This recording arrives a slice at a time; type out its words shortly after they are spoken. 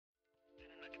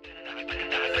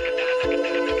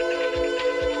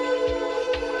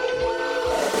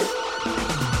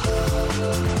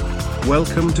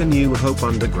Welcome to New Hope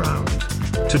Underground.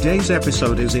 Today's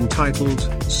episode is entitled,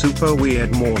 Super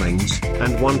Weird Mornings,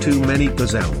 and One Too Many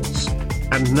Gazelles.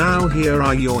 And now here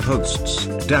are your hosts,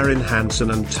 Darren Hanson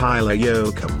and Tyler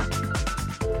Yoakum.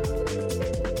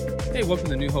 Hey, welcome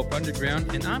to New Hope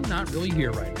Underground, and I'm not really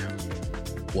here right now.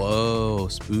 Whoa,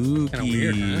 spooky. Kinda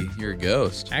weird, huh? You're a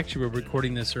ghost. Actually, we're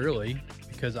recording this early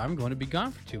because I'm going to be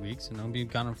gone for 2 weeks, and I'll be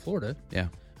gone in Florida. Yeah.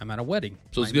 I'm at a wedding.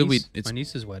 So it's good my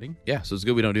niece's wedding. Yeah, so it's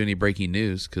good we don't do any breaking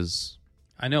news because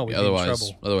I know, we'd be in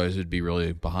trouble. Otherwise we'd be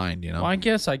really behind, you know? Well, I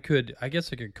guess I could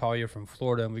call you from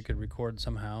Florida, and we could record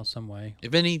somehow, some way.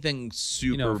 If anything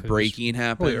super if it was breaking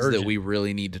happens really that we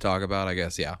really need to talk about, I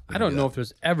guess, yeah. I don't know if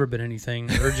there's ever been anything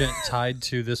urgent tied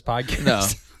to this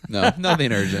podcast. No,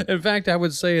 nothing urgent. In fact, I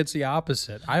would say it's the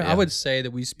opposite. I would say that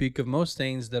we speak of most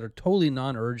things that are totally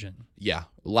non-urgent. Yeah,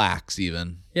 lax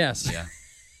even. Yes. Yeah.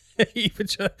 even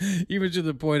to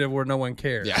the point of where no one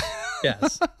cares. Yeah.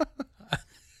 Yes.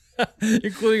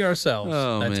 Including ourselves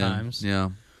at man. times. Yeah.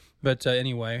 But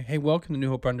anyway, hey, welcome to New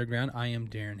Hope Underground. I am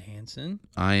Darren Hanson.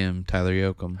 I am Tyler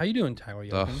Yoakum. How you doing, Tyler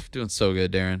Yoakum? Oh, doing so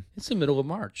good, Darren. It's the middle of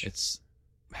March. It's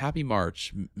happy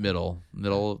March, middle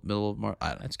of March. I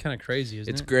don't know. That's kind of crazy, isn't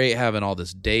it? It's great having all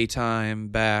this daytime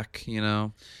back, you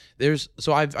know.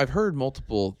 I've heard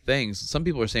multiple things. Some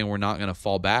people are saying we're not going to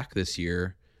fall back this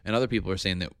year, and other people are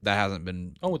saying that hasn't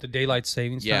been. Oh, with the daylight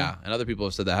savings yeah, time? and other people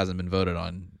have said that hasn't been voted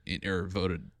on or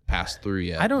passed through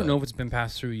yet. I don't know if it's been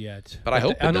passed through yet. But I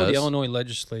hope it I know does. the Illinois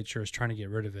legislature is trying to get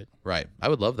rid of it. Right. I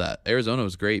would love that. Arizona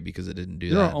was great because it didn't do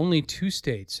There that. are only 2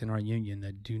 states in our union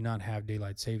that do not have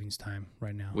daylight savings time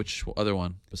right now. Which other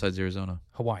one besides Arizona?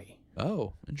 Hawaii.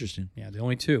 Oh, interesting. Yeah, the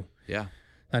only 2. Yeah.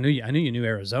 I knew you knew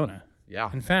Arizona. Yeah.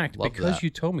 In fact, Love because that. you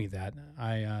told me that,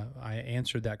 I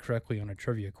answered that correctly on a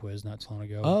trivia quiz not so long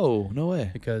ago. Oh, no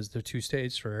way. Because there are 2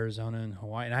 states for Arizona and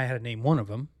Hawaii, and I had to name one of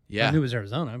them. Yeah. I knew it was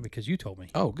Arizona because you told me.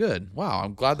 Oh, good. Wow.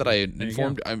 I'm glad that I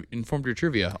informed your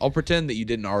trivia. I'll pretend that you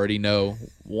didn't already know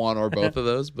one or both of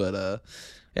those, but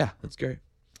yeah, that's great.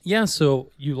 Yeah, so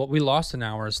we lost an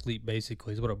hour of sleep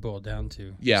basically is what it boiled down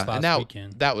to. Yeah, this last and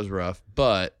weekend. that was rough,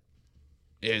 but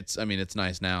it's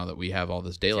nice now that we have all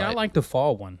this daylight. See, I like the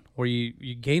fall one where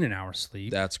you gain an hour's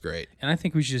sleep. That's great. And I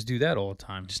think we should just do that all the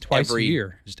time, just twice a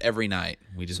year. Just every night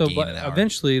we just So, gain but an hour.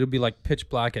 eventually it'll be like pitch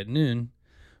black at noon,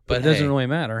 but it hey, doesn't really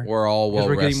matter. We're all well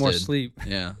we're rested. getting more sleep.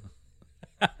 Yeah.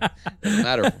 Doesn't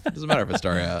matter if it's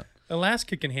dark out.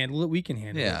 Alaska can handle it. We can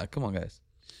handle it. Yeah, come on, guys.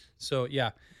 So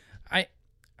yeah, I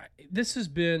this has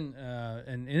been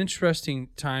an interesting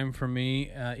time for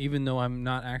me, even though I'm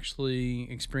not actually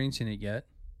experiencing it yet,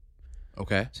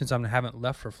 Okay. since I haven't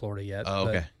left for Florida yet. Oh,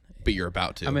 okay. But you're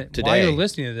about to. I mean, today while you're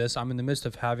listening to this, I'm in the midst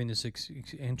of having this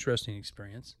interesting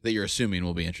experience. that you're assuming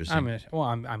will be interesting.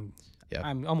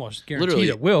 I'm almost guaranteed Literally,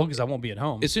 it will because I won't be at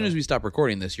home. as soon as we stop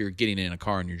recording this, you're getting in a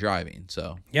car and you're driving.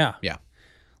 So yeah,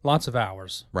 lots of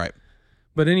hours. right.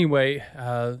 But anyway,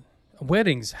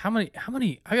 weddings. How many?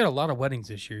 I got a lot of weddings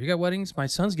this year. You got weddings? My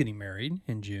son's getting married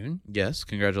in June. Yes.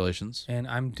 Congratulations. And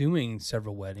I'm doing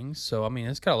several weddings. So, I mean,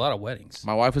 it's got a lot of weddings.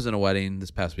 My wife was in a wedding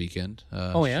this past weekend.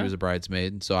 Oh, yeah? She was a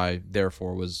bridesmaid, so I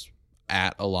therefore was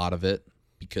at a lot of it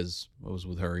because I was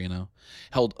with her, you know.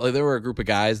 There were a group of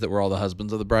guys that were all the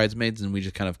husbands of the bridesmaids, and we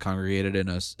just kind of congregated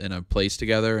in a place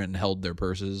together and held their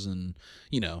purses and,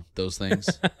 you know, those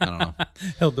things. I don't know.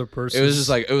 Held their purses. It was just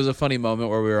like, it was a funny moment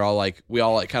where we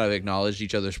all kind of acknowledged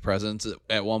each other's presence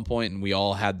at one point, and we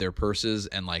all had their purses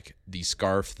and like the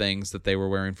scarf things that they were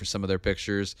wearing for some of their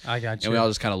pictures. I got you. And we all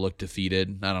just kind of looked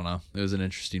defeated. I don't know. It was an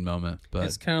interesting moment, but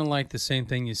It's kind of like the same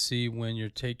thing you see when you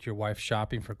take your wife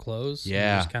shopping for clothes. And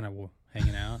Yeah. you're just kind of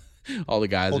hanging out. all the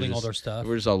guys Holding are just, all their stuff.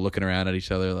 We're just all looking around at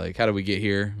each other like, how do we get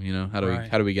here? You know, how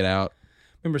do we get out?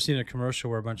 Remember seeing a commercial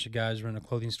where a bunch of guys were in a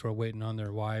clothing store waiting on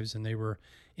their wives, and they were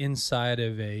inside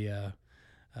of a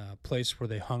place where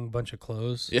they hung a bunch of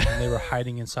clothes, and they were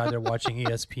hiding inside there watching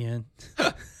ESPN.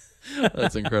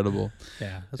 That's incredible.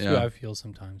 Yeah, that's Yeah. what I feel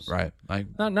sometimes. Right.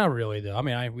 Not really though. I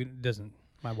mean,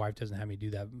 my wife doesn't have me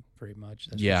do that very much.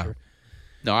 That's for Yeah. sure.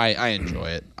 No, I enjoy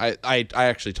it. I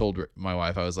actually told my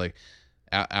wife, I was like,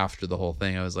 after the whole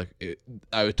thing, I was like,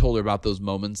 I told her about those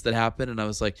moments that happened, and I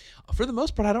was like, for the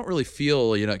most part, I don't really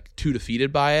feel, you know, too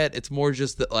defeated by it. It's more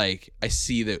just that, like, I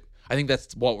think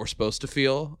that's what we're supposed to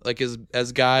feel, like,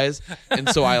 as guys, and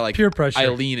so I like Peer pressure. I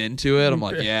lean into it. I'm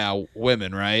like, yeah,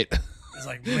 women, right? It's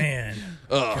like, man,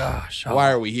 Ugh, gosh,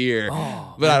 why are we here?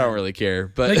 Oh, but I don't really care.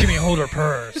 But making me hold her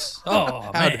purse.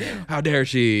 Oh man, how dare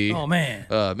she? oh man.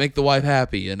 Make the wife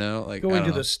happy, you know? Like, Going I to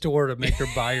don't the store to make her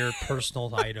buy her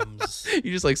personal items. know.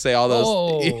 You just like say all those.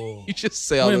 Oh, you just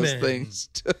say all women. those things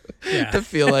Yeah. to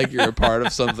feel like you're a part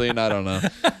of something. I don't know.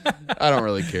 I don't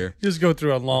really care. Just go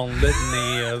through a long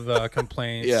litany of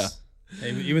complaints. Yeah.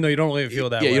 Even though you don't really feel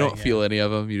that way. Yeah, you don't feel any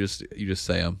of them. You just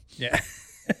say them. Yeah.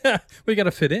 We got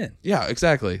to fit in. Yeah,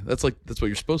 exactly. That's what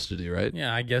you're supposed to do, right?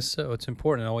 Yeah, I guess so. It's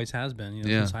important. It always has been,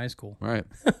 since high school. Right.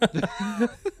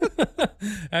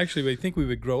 Actually, we think we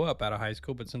would grow up out of high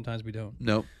school, but sometimes we don't.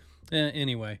 Nope.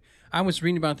 Anyway, I was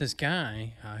reading about this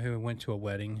guy who went to a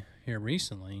wedding here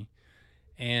recently,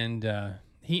 and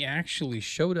he actually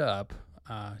showed up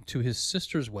to his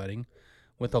sister's wedding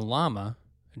with a llama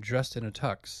dressed in a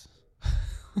tux.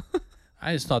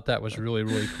 I just thought that was really,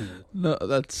 really cool. No,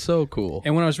 that's so cool.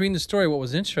 And when I was reading the story, what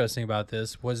was interesting about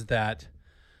this was that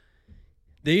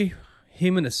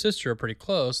him and his sister are pretty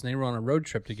close, and they were on a road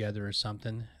trip together or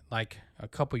something, like a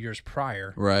couple years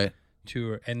prior. Right.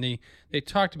 And they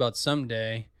talked about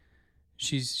someday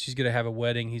she's gonna have a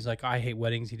wedding. He's like, I hate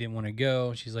weddings. He didn't want to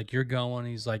go. She's like, you're going.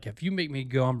 He's like, if you make me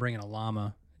go, I'm bringing a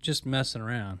llama. Just messing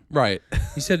around. Right.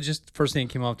 He said just the first thing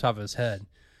that came off the top of his head.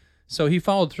 So he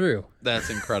followed through. That's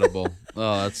incredible.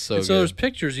 Oh, that's so good. So there's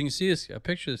pictures. You can see a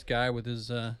picture of this guy with his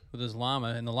llama,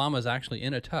 and the llama is actually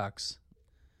in a tux.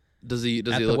 Does he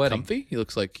look wedding. comfy? He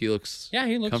looks Yeah,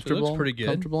 he looks comfortable. Looks pretty good.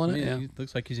 Comfortable in it. Yeah. He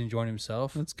looks like he's enjoying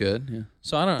himself. That's good. Yeah.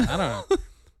 So I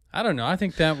don't know. I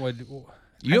think that would.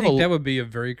 That would be a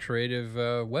very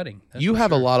creative wedding. You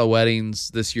have a lot of weddings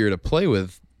this year to play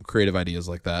with creative ideas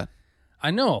like that. I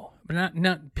know, but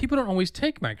not people don't always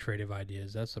take my creative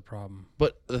ideas. That's the problem.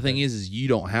 But the thing is you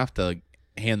don't have to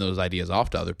hand those ideas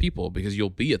off to other people because you'll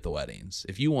be at the weddings.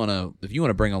 If you wanna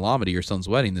bring a llama to your son's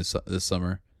wedding this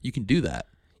summer, you can do that.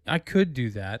 I could do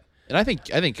that. And I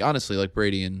think honestly, like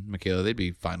Brady and Michaela, they'd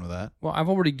be fine with that. Well, I've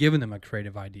already given them a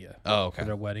creative idea. Oh, okay. For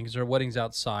their weddings. Their wedding's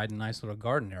outside, a nice little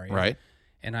garden area. Right.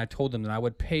 And I told them that I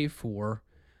would pay for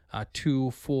 2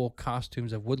 full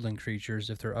costumes of woodland creatures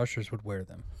if their ushers would wear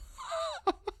them.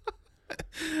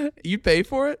 You'd pay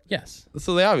for it? Yes.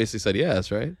 So they obviously said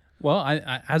yes, right? Well,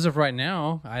 I as of right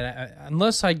now,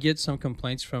 unless I get some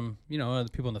complaints from other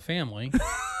people in the family,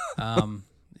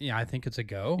 I think it's a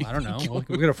go. I don't know.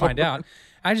 We're gonna find out.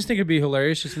 I just think it'd be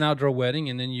hilarious. Just an outdoor wedding,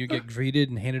 and then you get greeted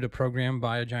and handed a program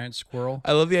by a giant squirrel.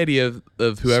 I love the idea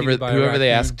of whoever they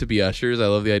ask to be ushers. I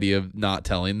love the idea of not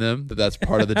telling them that that's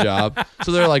part of the job.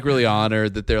 So they're like really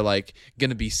honored that they're like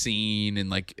gonna be seen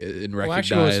and recognized. Well,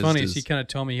 actually, what's funny is he kind of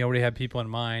told me he already had people in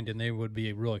mind, and they would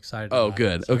be real excited. Oh, about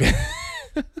good. It, so. Okay.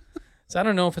 So I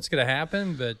don't know if it's gonna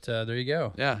happen, but there you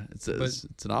go. Yeah, it's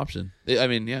an option. I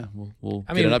mean, yeah, we'll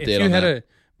get an update on that. If you had to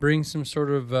bring some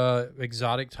sort of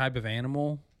exotic type of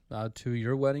animal to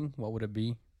your wedding, what would it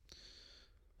be?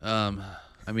 I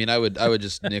mean, I would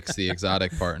just nix the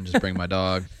exotic part and just bring my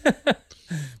dog.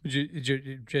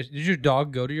 Did your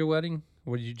dog go to your wedding?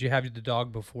 Or did you have the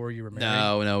dog before you were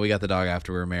married? No, we got the dog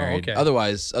after we were married. Oh, okay.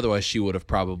 Otherwise she would have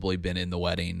probably been in the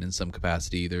wedding in some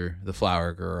capacity, either the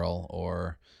flower girl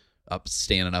or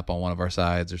standing up on one of our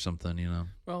sides or something,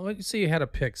 Well, let's see, you had to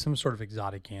pick some sort of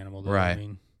exotic animal, though. Right. I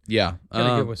mean, yeah.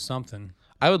 Gotta go with something.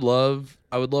 I would love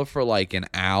for like an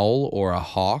owl or a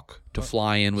hawk to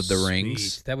fly in with the Sweet.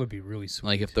 rings. That would be really sweet.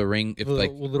 Like if a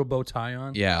little bow tie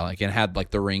on. Yeah, like it had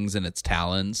like the rings in its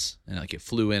talons and like it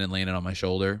flew in and landed on my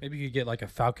shoulder. Maybe you could get like a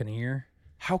falconer.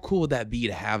 How cool would that be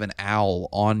to have an owl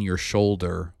on your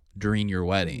shoulder during your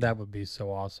wedding? That would be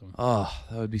so awesome. Oh,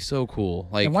 that would be so cool.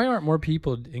 Like, and why aren't more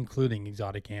people including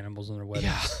exotic animals in their weddings?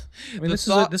 Yeah. I mean,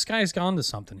 this guy's gone to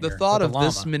something here. The thought of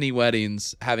this many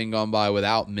weddings having gone by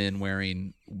without men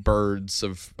wearing birds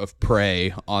of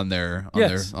prey on their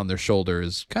shoulder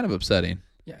is kind of upsetting.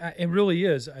 Yeah, it really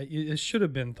is. It should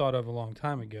have been thought of a long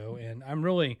time ago, and I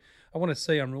want to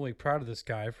say I'm really proud of this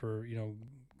guy for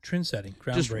trend setting,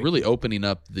 groundbreaking. Just really opening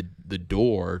up the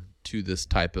door to this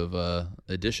type of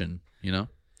addition, And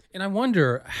I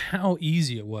wonder how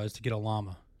easy it was to get a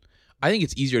llama. I think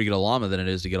it's easier to get a llama than it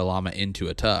is to get a llama into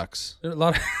a tux. There are a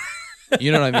lot of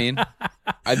You know what I mean?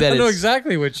 I know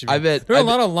exactly what you mean. There are a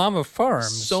lot of llama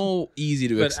farms. So easy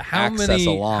to access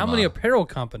a llama. How many apparel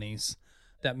companies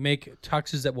that make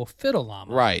tuxes that will fit a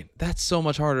llama? Right. That's so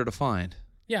much harder to find.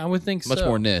 Yeah, I would think Much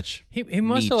more niche. He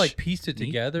must have pieced it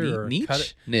together or niche? cut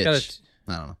it. Niche.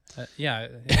 I don't know. Yeah.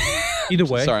 Either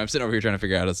way. Sorry, I'm sitting over here trying to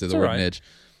figure out how to say the word niche.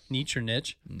 Niche or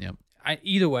niche. Yep.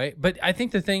 Either way, but I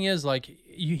think the thing is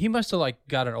he must have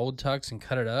got an old tux and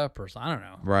cut it up or something. I don't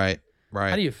know. Right.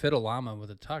 How do you fit a llama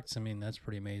with a tux? I mean, that's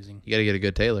pretty amazing. You got to get a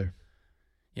good tailor.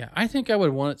 Yeah, I think I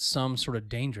would want some sort of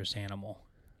dangerous animal.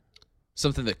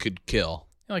 Something that could kill.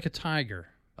 Like a tiger.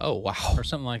 Oh, wow. Or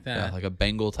something like that. Yeah, like a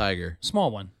Bengal tiger.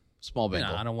 Small one. Small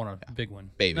Bengal. No, I don't want a big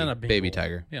one. Baby. Not a big baby one.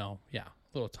 tiger. Yeah,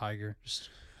 little tiger. Just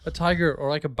a tiger or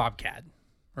like a bobcat.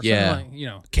 Or Yeah. something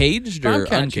like, Caged or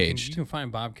bobcats, uncaged? You can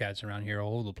find bobcats around here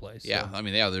all over the place. Yeah, so, I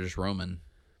mean, yeah, they're just roaming.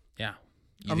 yeah.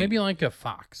 You Or maybe like a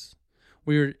fox.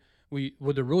 Where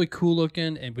they're really cool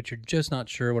looking, but you're just not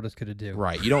sure what it's going to do.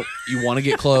 Right. You want to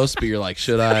get close, but you're like,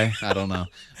 should I? I don't know.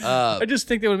 I just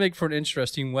think that would make for an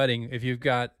interesting wedding if you've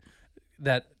got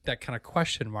that kind of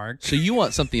question mark. So you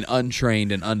want something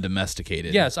untrained and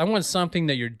undomesticated. Yes, I want something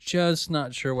that you're just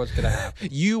not sure what's going to happen.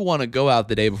 You want to go out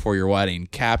the day before your wedding,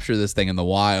 capture this thing in the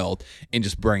wild, and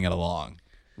just bring it along.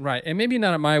 Right, and maybe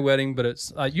not at my wedding, but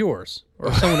it's yours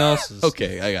or someone else's.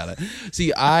 Okay, I got it.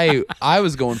 See, I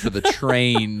was going for the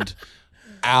trained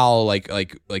owl, like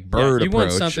bird you approach.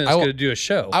 want something that's going to do a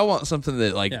show. I want something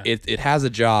that it has a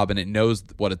job and it knows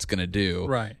what it's going to do.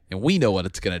 Right. And we know what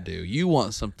it's going to do. You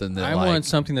want something that I want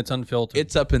something that's unfiltered.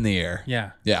 it's up in the air.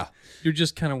 Yeah. Yeah. You're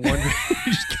just kind of wondering.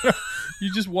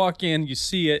 you just walk in, you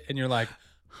see it, and you're like,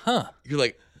 huh.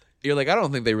 You're like, I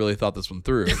don't think they really thought this one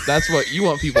through. That's what you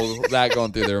want people that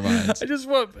going through their minds. I just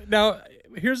want now.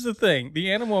 Here's the thing: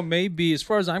 the animal may be, as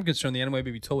far as I'm concerned, the animal may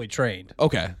be totally trained.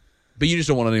 Okay, but you just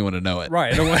don't want anyone to know it,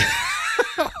 Right? I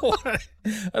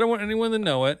don't want anyone to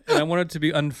know it, and I want it to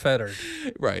be unfettered.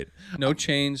 right? No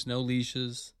chains, no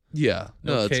leashes, Yeah,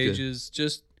 no that's good. cages,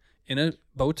 just in a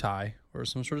bow tie or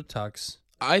some sort of tux.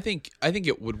 I think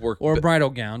it would work. Or a but- bridal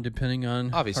gown, depending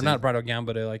on, Obviously. or not a bridal gown,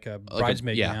 but like a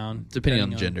bridesmaid yeah, gown, depending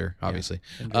on gender, obviously.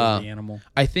 gender of the animal.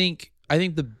 I think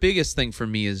the biggest thing for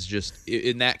me is just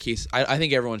in that case, I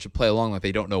think everyone should play along like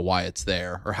they don't know why it's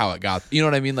there or how it got. You know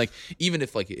what I mean? Like even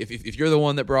if if you're the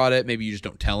one that brought it, maybe you just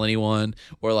don't tell anyone,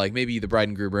 or like maybe the bride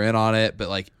and groom are in on it, but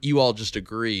like you all just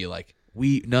agree like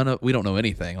we don't know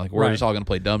anything. Like we're Right. just all gonna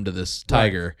play dumb to this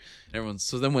tiger. And everyone's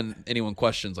so then when anyone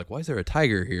questions like why is there a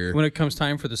tiger here? When it comes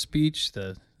time for the speech,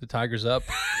 the tiger's up.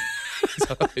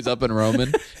 He's up and roaming.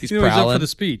 He's He's prowling. up for the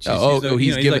speech.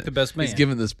 He's he's like the best man. He's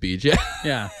giving the speech. Yeah.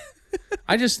 Yeah.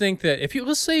 I just think that if you,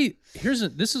 let's say,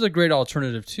 this is a great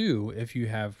alternative too. If you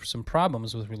have some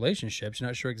problems with relationships, you're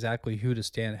not sure exactly who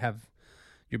to have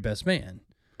your best man.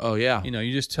 Oh yeah.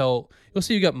 You just let's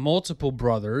say you got multiple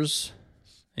brothers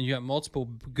and you got multiple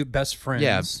good best friends.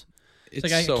 Yeah. It's It's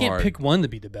like I so can't hard. pick one to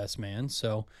be the best man.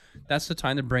 So that's the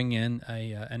time to bring in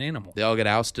an animal. They all get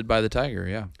ousted by the tiger.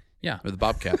 Yeah. Yeah. Or the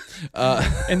bobcat.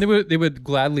 And they would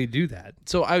gladly do that.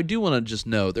 So I do want to just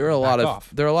note there are a lot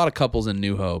of couples in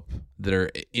New Hope that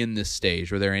are in this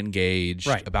stage where they're engaged,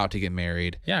 Right. about to get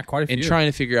married, Yeah, quite a few. and trying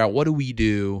to figure out what do we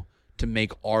do to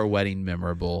make our wedding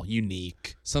memorable,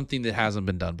 unique, something that hasn't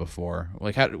been done before.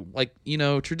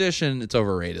 Tradition, it's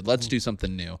overrated. Let's do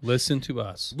something new. Listen to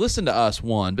us. Listen to us,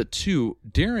 one, but two,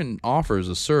 Darren offers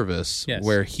a service Yes.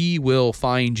 where he will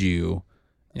find you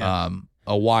Yeah.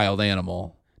 a wild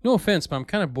animal. No offense, but I'm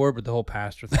kind of bored with the whole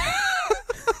pastor thing.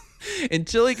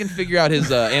 Until he can figure out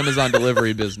his Amazon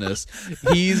delivery business,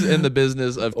 he's in the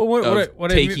business of,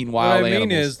 taking wild What I mean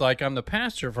animals. is, like, I'm the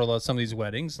pastor for some of these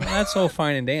weddings. And that's all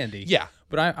fine and dandy. Yeah.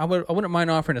 But I wouldn't mind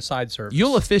offering a side service.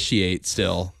 You'll officiate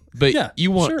still, but Yeah,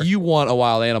 you want sure. a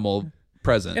wild animal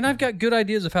present. And I've got good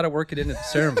ideas of how to work it into the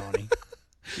ceremony.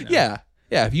 Yeah.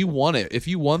 If you want it, if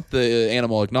you want the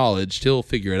animal acknowledged, he'll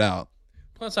figure it out.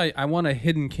 Plus, I want a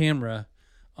hidden camera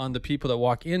on the people that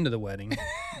walk into the wedding,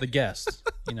 the guests.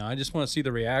 I just want to see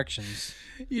the reactions.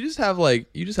 You just have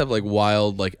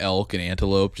wild like elk and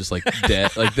antelope just like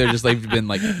dead, like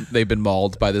they've been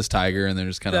mauled by this tiger and they're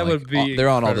just kind of That like would be they're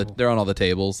on incredible. all the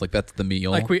tables, like that's the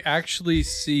meal. Like we actually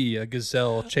see a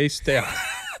gazelle chase down.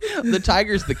 The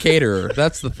tiger's the caterer.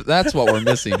 That's what we're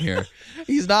missing here.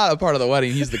 He's not a part of the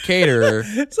wedding. He's the caterer.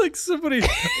 It's like somebody.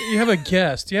 You have a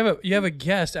guest. You have a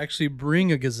guest actually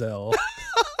bring a gazelle.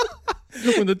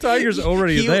 When the tiger's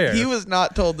already there. He was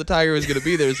not told the tiger was going to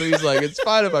be there, so he's like, it's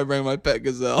fine if I bring my pet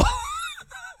gazelle.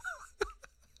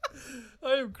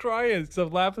 I am crying because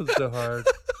I'm laughing so hard.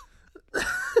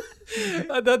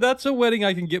 That's a wedding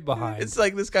I can get behind. It's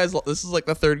like this is like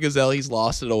the third gazelle he's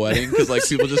lost at a wedding because like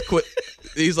people just quit.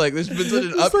 He's like, there's been such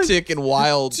an uptick in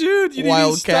wild, Dude, you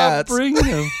wild need to cats. stop bringing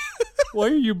them. Why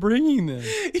are you bringing them?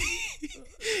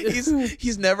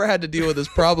 He's never had to deal with this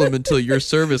problem until your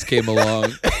service came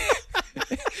along.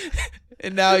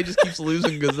 And now he just keeps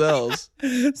losing gazelles.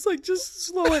 It's like, just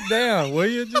slow it down. Will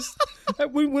you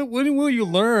when will you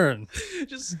learn?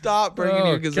 Just stop bringing Oh,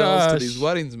 your gazelles to gosh. these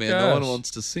weddings, man. No one Gosh.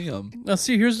 wants to see them. Now,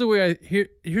 see, here's the way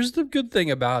here's the good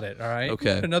thing about it. All right.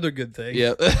 Okay. Another good thing.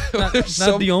 Yeah, Not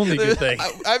the only good thing.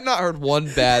 I've not heard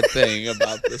one bad thing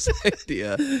about this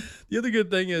idea. The other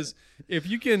good thing is if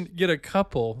you can get a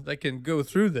couple that can go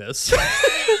through this,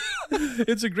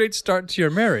 it's a great start to your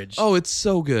marriage. Oh, it's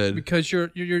so good. Because you're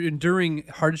enduring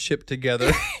hardship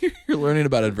together. You're learning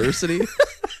about adversity.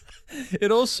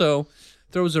 It also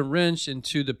throws a wrench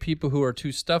into the people who are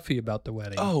too stuffy about the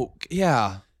wedding. Oh,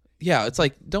 yeah. Yeah, it's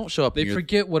like, don't show up. They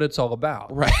forget what it's all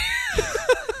about. Right.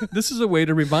 This is a way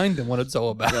to remind them what it's all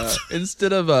about.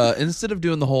 Instead of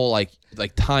doing the whole like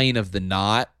tying of the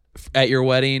knot at your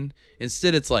wedding,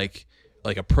 instead it's like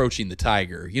approaching the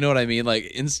tiger. You know what I mean? Like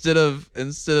instead of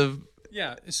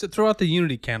Yeah, so throw out the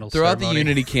unity candle. throw out the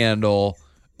unity candle,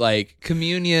 like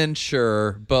communion,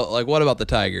 sure, but like what about the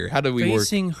tiger? How do we work?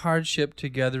 Facing hardship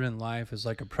together in life is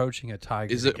like approaching a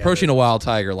tiger. Is it together. approaching a wild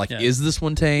tiger? Like, Yeah. is this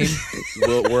one tame?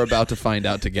 We're about to find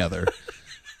out together.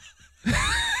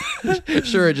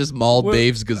 Sure, it just mauled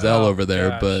Dave's gazelle over there,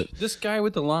 gosh. but This guy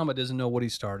with the llama doesn't know what he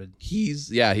started.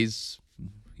 he's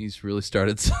really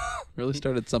started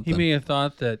something. He may have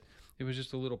thought that it was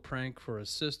just a little prank for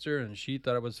his sister, and she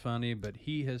thought it was funny, but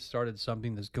he has started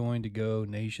something that's going to go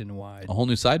nationwide. A whole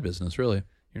new side business, really.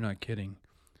 You're not kidding.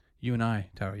 You and I,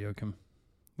 Tyler Yoakum,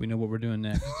 we know what we're doing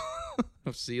next.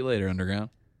 See you later, Underground.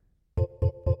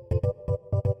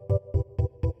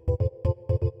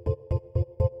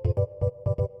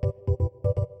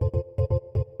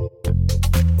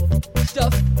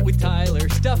 Stuff with Tyler,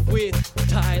 stuff with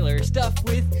Tyler, stuff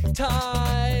with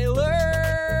Tyler.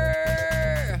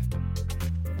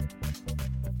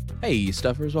 Hey,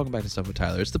 Stuffers, welcome back to Stuff with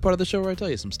Tyler. It's the part of the show where I tell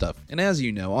you some stuff. And as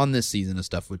you know, on this season of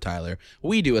Stuff with Tyler,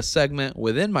 we do a segment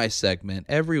within my segment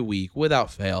every week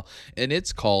without fail, and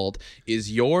it's called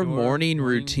Is Your Morning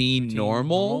Routine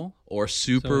Normal or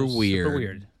Super Weird? Super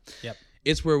weird. Yep.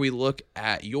 It's where we look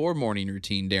at your morning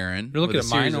routine, Darren, You're looking with a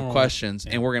at mine series of or- questions,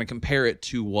 yeah. and we're going to compare it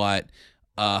to what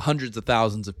hundreds of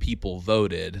thousands of people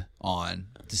voted on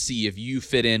to see if you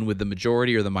fit in with the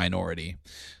majority or the minority.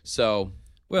 So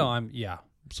Well,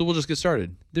 So we'll just get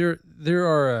started. There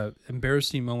are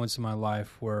embarrassing moments in my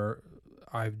life where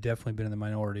I've definitely been in the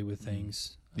minority with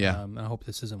things. Yeah. And I hope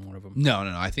this isn't one of them. No.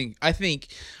 I think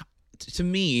to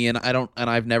me, and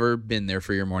I've never been there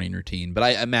for your morning routine, but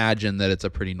I imagine that it's a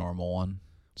pretty normal one.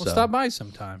 Well, So- stop by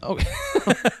sometime. Okay.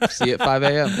 See you at 5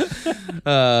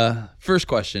 a.m. First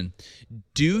question.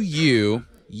 Do you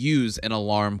use an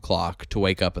alarm clock to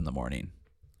wake up in the morning?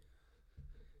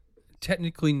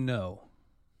 Technically, no.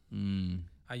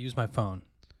 I use my phone.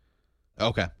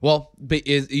 Okay. Well, but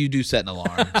you do set an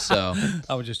alarm, so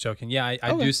I was just joking. Yeah, I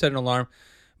Okay. do set an alarm,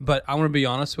 but I want to be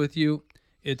honest with you.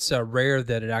 It's rare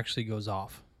that it actually goes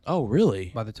off Oh,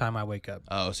 really? by the time I wake up.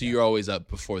 Oh, so you're always up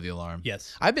before the alarm.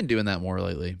 Yes. I've been doing that more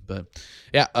lately, but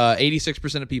yeah,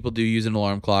 86% of people do use an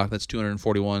alarm clock. That's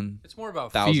 241. It's more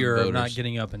about 1,000 fear of not voters.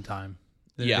 getting up in time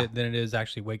than, Yeah. than it is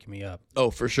actually waking me up.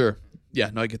 Oh, for sure. Yeah,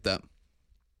 no, I get that.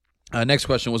 Next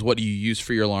question was, what do you use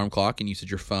for your alarm clock? And you said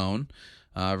your phone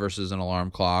versus an alarm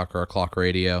clock or a clock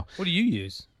radio. What do you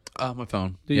use? My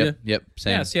phone. Do yep, you? Yep,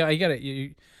 same. Yeah, see, I got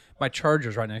it. My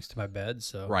charger's right next to my bed,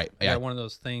 so Right, I yeah. got one of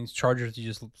those things, chargers you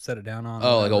just set it down on. or Oh,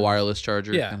 like a whatever. wireless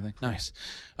charger? Yeah. Kind of thing? Nice.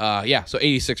 Yeah, so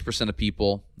 86% of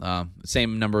people,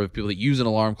 same number of people that use an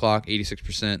alarm clock,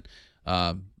 86%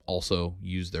 also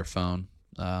use their phone.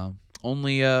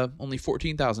 Only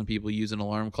 14,000 people use an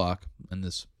alarm clock in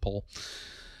this poll.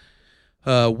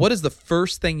 What is the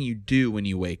first thing you do when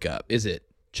you wake up? Is it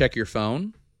check your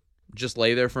phone, just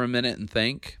lay there for a minute and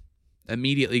think,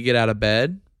 immediately get out of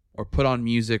bed, or put on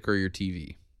music or your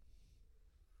TV?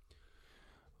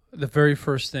 The very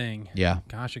first thing. Yeah.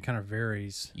 Gosh, it kind of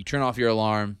varies. You turn off your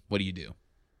alarm. What do you do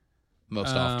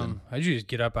most often? I usually just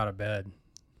get up out of bed.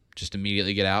 Just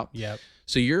immediately get out? Yep.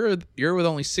 So you're with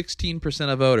only 16%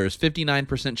 of voters.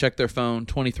 59% check their phone.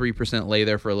 23% lay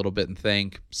there for a little bit and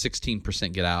think.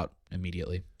 16% get out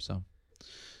immediately. So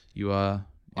you and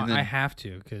then I have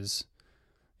to because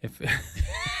if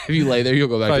if you lay there, you'll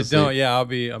go back if I to sleep. don't, yeah, I'll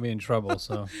be in trouble.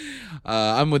 So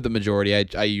I'm with the majority.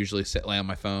 I usually lay on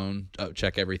my phone,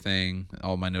 check everything,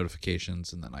 all my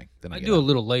notifications, and then I I get do a up.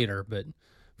 little later, but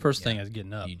first thing is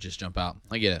getting up. You just jump out.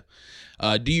 I get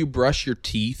it. Do you brush your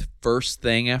teeth first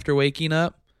thing after waking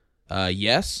up?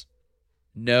 Yes.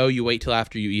 No, you wait till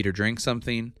after you eat or drink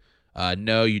something.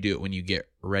 No, you do it when you get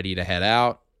ready to head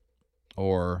out.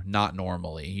 Or not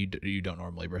normally. You don't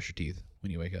normally brush your teeth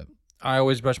when you wake up. I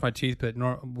always brush my teeth, but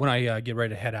when I get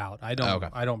ready to head out, I don't. Okay.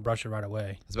 I don't brush it right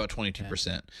away. It's about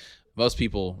 22%. Most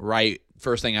people, right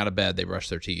first thing out of bed, they brush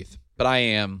their teeth. But I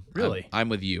am Really? I'm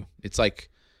with you. It's like,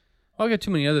 Well, I got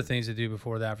too many other things to do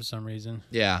before that for some reason.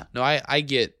 yeah. No, I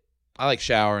like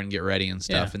shower and get ready and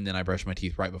stuff, Yeah. and then I brush my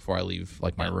teeth right before I leave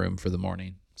my Yeah. room for the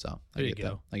morning. So There I you get go.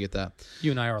 that. I get that. You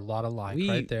and I are a lot alike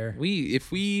right there.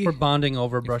 If we We're bonding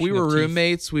over if brushing. we were of teeth.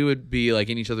 roommates, we would be like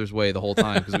in each other's way the whole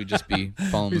time because we'd just be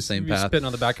following the same You'd be path. spitting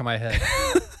on the back of my head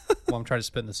while I'm trying to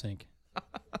spit in the sink.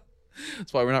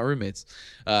 That's why we're not roommates.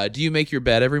 Do you make your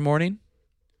bed every morning?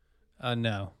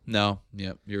 No. No.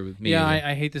 Yep. You're with me. Yeah, either.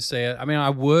 I hate to say it. I mean, I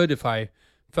would if I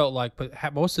felt like, but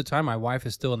most of the time, my wife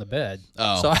is still in the bed.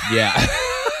 Oh, so yeah.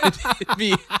 it'd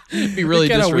be really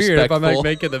kind of disrespectful. weird if I'm like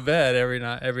making the bed every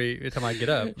night, every time I get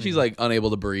up. She's like unable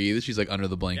to breathe. She's like under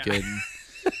the blanket.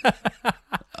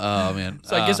 Oh man.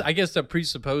 So I guess that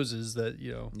presupposes that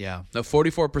Yeah. No,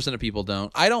 44% of people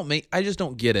don't. I just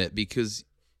don't get it because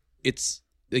it's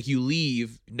like you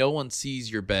leave, no one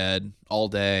sees your bed all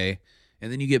day,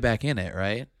 and then you get back in it,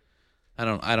 right?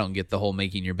 I don't get the whole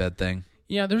making your bed thing.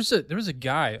 Yeah, there was a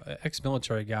guy,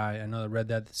 ex-military guy, I know that read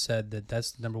that said that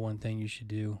that's the number one thing you should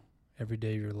do every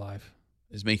day of your life.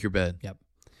 Is make your bed. Yep.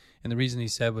 And the reason he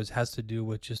said has to do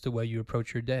with just the way you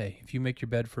approach your day. If you make your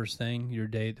bed first thing,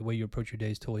 the way you approach your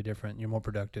day is totally different. You're more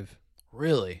productive.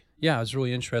 Really? Yeah, it was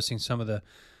really interesting. Some of the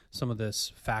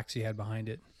facts he had behind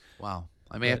it. Wow.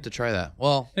 I may have to try that.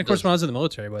 Well, And of course, when I was in the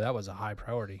military, well, that was a high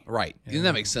priority. right. And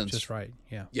that makes sense. Just right.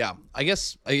 Yeah. Yeah. I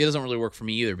guess it doesn't really work for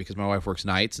me either because my wife works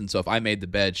nights, and so if I made the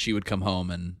bed, she would come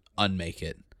home and unmake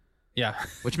it. Yeah.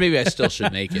 Which maybe I still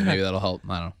should make it. Maybe that'll help.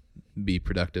 I don't know. Be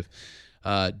productive.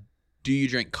 Do you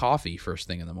drink coffee first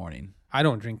thing in the morning? I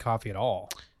don't drink coffee at all.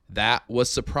 That was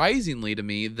surprisingly to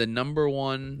me the number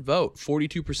one vote.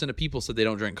 42% of people said they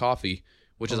don't drink coffee,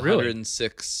 which is really?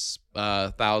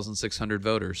 106,600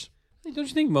 voters. Don't you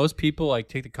think most people like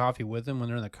take the coffee with them when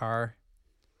they're in the car?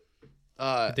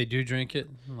 If they do drink it,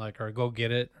 or go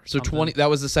get it. Or So something? that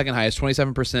was the second highest.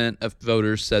 27% of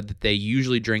voters said that they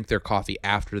usually drink their coffee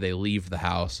after they leave the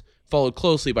house. Followed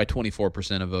closely by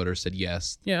 24% of voters said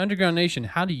yes. Yeah, Underground Nation,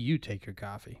 how do you take your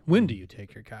coffee? When do you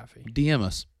take your coffee? DM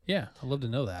us. Yeah, I'd love to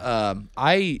know that.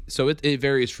 So it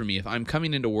varies for me. If I'm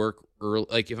coming into work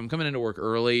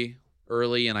early,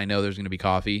 early, and I know there's going to be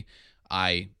coffee,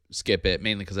 I skip it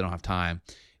mainly because I don't have time.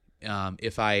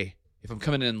 If I'm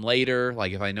coming in later,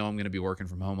 like if I know I'm going to be working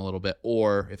from home a little bit,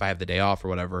 or if I have the day off or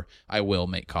whatever, I will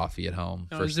make coffee at home.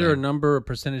 Now, first is there thing. a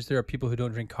percentage there of people who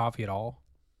don't drink coffee at all?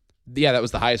 Yeah, that was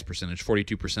the highest percentage.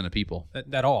 42% of people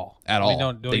At all? at I mean, all.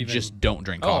 don't They even... just don't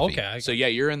drink Oh, coffee. okay. So yeah,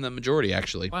 you're in the majority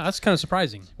actually. Wow, that's kind of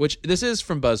surprising. Which this is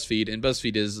from BuzzFeed, and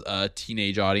BuzzFeed is a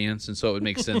teenage audience, and so it would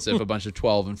make sense if a bunch of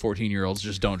 12 and 14-year-olds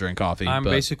just don't drink coffee. I'm but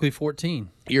basically 14.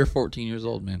 You're 14 years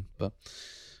old, man. But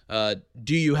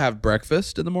do you have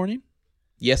breakfast in the morning?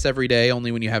 Yes, every day,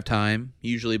 only when you have time,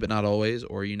 usually but not always,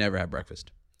 or you never have breakfast?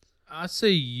 I'd say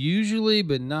usually,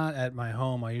 but not at my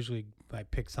home. I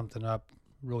pick something up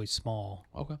really small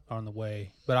on the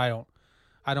way, but I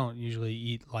don't usually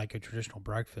eat like a traditional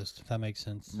breakfast, if that makes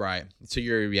sense. Right. So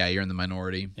you're in the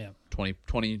minority. Yeah. 20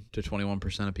 to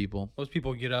 21% of people. Most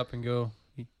people get up and go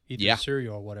eat Yeah. their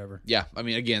cereal or whatever. Yeah. I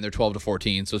mean, again, they're 12 to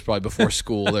 14, so it's probably before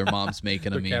school. Their mom's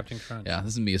making Their them eat. Captain Crunch. Yeah,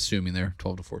 this is me assuming they're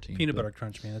 12 to 14. Peanut but butter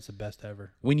crunch, man, that's the best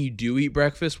ever. When you do eat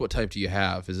breakfast, what type do you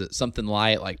have? Is it something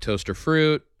light like toast or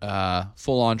fruit,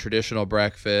 full-on traditional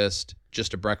breakfast,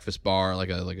 just a breakfast bar, like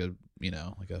a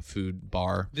food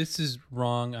bar? This is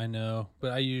wrong, I know,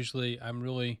 but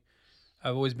I've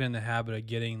always been in the habit of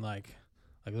getting like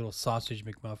a little sausage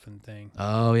McMuffin thing.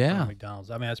 Oh, yeah. From McDonald's.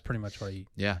 I mean, that's pretty much what I eat.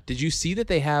 Yeah. Did you see that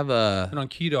they have a... And on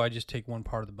keto, I just take one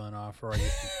part of the bun off, or I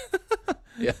just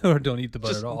Yeah. or don't eat the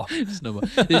bun at all. Just no.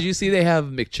 Did you see they have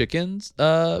McChickens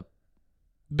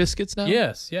biscuits now?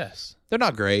 Yes. They're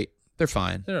not great. They're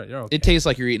fine. They're okay. It tastes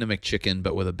like you're eating a McChicken,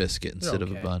 but with a biscuit They're instead of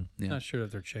a okay. bun. Yeah. Not sure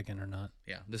if they're chicken or not.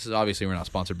 Yeah. This is obviously we're not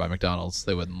sponsored by McDonald's.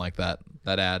 They wouldn't like that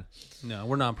ad. No,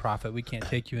 we're nonprofit. We can't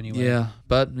take you anywhere. Yeah,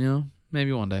 but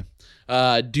maybe one day.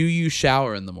 Do you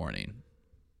shower in the morning?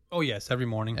 Oh yes, every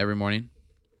morning. Every morning.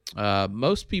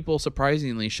 Most people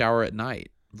surprisingly shower at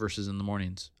night versus in the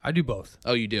mornings. I do both.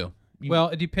 Oh, you do? Well,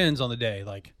 it depends on the day.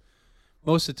 Like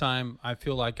most of the time, I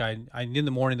feel like I need in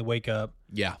the morning to wake up,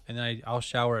 Yeah. and then I'll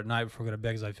shower at night before I go to bed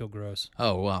because I feel gross.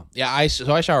 Oh, well. Yeah, I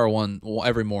shower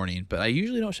every morning, but I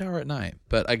usually don't shower at night.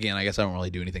 But again, I guess I don't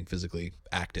really do anything physically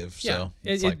active. Yeah,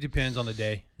 So it depends on the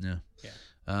day. Yeah.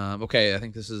 Yeah. Okay, I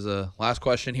think this is a last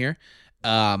question here.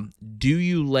 Do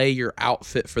you lay your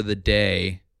outfit for the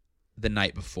day the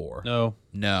night before? No,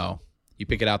 You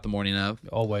pick it out the morning of?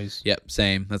 always. Yep,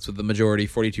 same. That's what the majority,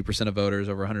 42% of voters,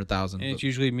 over 100,000. And it's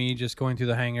usually me just going through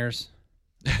the hangers,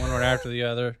 one right after the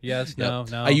other. Yes, no.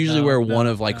 I usually wear one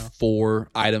of no. 4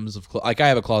 items of clothes. Like I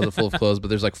have a closet full of clothes, but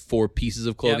there's 4 pieces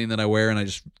of clothing that I wear, and I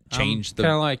just change kind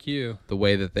of like you. the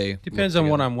way that they Depends look on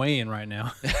what together. I'm weighing right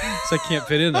now. So I can't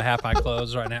fit in the half my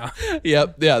clothes right now.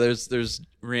 Yep. Yeah, there's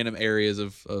random areas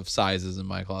of sizes in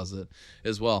my closet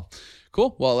as well.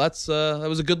 Cool. Well, that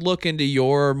was a good look into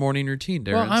your morning routine,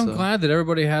 Darren. Well, I'm glad that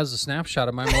everybody has a snapshot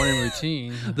of my morning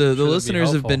routine. The Sure, that'd be listeners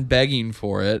have helpful. been begging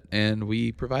for it, and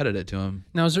we provided it to them.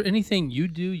 Now, is there anything you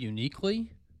do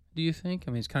uniquely do you think?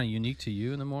 I mean, it's kind of unique to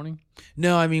you in the morning.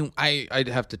 No, I mean, I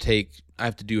have to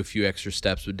do a few extra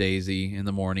steps with Daisy in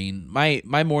the morning.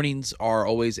 My mornings are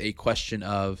always a question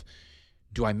of,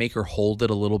 do I make her hold it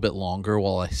a little bit longer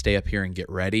while I stay up here and get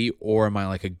ready, or am I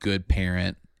like a good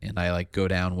parent and I like go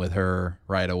down with her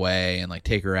right away and like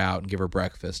take her out and give her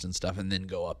breakfast and stuff and then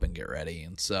go up and get ready?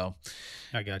 And so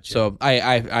I got you. So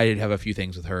I have a few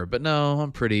things with her, but no,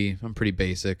 I'm pretty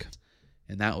basic.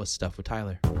 And that was Stuff with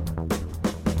Tyler.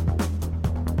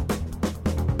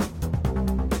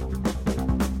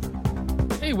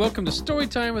 Hey, welcome to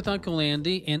Storytime with Uncle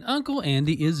Andy, and Uncle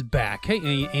Andy is back.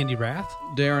 Hey, Andy Rath.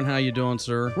 Darren, how you doing,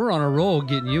 sir? We're on a roll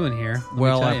getting you in here.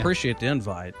 Well, I appreciate the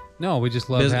invite. No, we just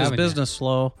love Is having business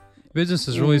slow? you. Business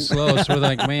is really slow, so we're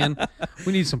like, man,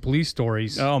 we need some police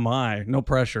stories. Oh, my. No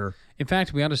pressure. In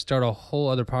fact, we ought to start a whole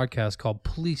other podcast called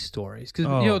Police Stories, because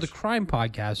the crime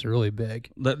podcasts are really big.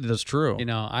 That's true. You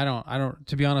know, I don't.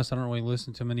 To be honest, I don't really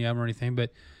listen to many of them or anything,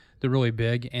 but they're really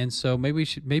big, and so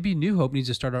maybe New Hope needs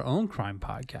to start our own crime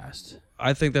podcast.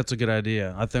 I think that's a good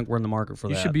idea. I think we're in the market for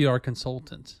that. You should be our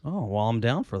consultant. Oh, well, I'm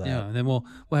down for that. Yeah, and then we'll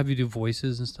have you do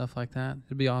voices and stuff like that.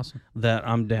 It'd be awesome. That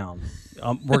I'm down.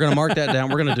 We're going to mark that down.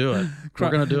 We're going to do it.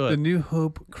 We're going to do The it. New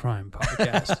Hope Crime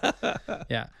Podcast.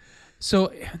 Yeah.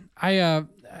 So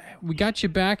we got you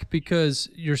back because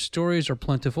your stories are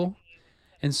plentiful,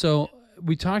 and so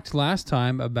we talked last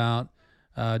time about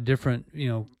different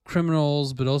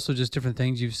criminals, but also just different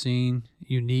things you've seen,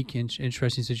 unique,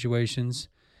 interesting situations.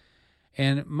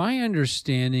 And my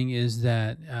understanding is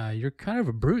that you're kind of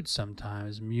a brute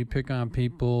sometimes. I mean, you pick on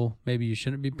people maybe you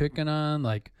shouldn't be picking on,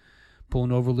 like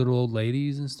pulling over little old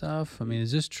ladies and stuff. I mean,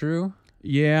 is this true?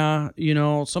 Yeah,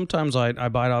 sometimes I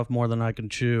bite off more than I can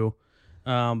chew.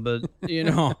 But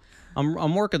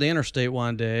I'm working the interstate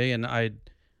one day, and I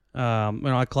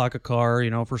clock a car,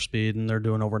 for speed, and they're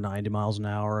doing over 90 miles an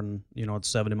hour, and it's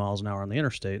 70 miles an hour on the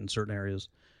interstate in certain areas,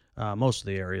 most of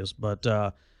the areas.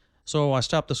 But so I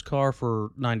stopped this car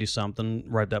for 90 something,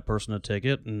 write that person a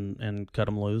ticket, and cut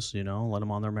them loose, let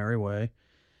them on their merry way.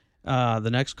 The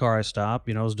next car I stopped,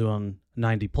 was doing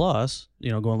 90 plus,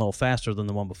 going a little faster than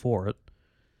the one before it.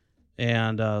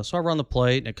 And so I run the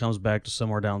plate, and it comes back to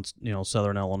somewhere down,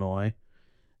 southern Illinois,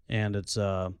 and it's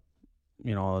comes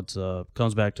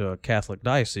back to a Catholic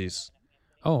diocese.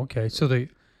 Oh, okay. So the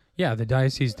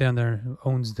diocese down there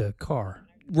owns the car.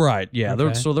 Right. Yeah.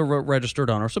 Okay. They're registered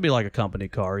owner. So it'd be like a company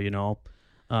car,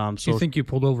 So you think you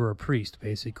pulled over a priest,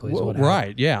 basically? Is what right.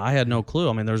 happened. Yeah. I had no clue.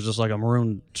 I mean, there's just like a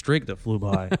maroon streak that flew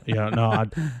by. It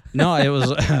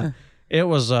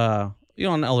was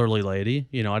an elderly lady.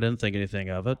 I didn't think anything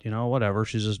of it. Whatever.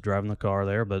 She's just driving the car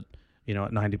there, but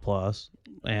at 90 plus,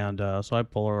 and so I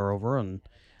pull her over and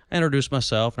I introduce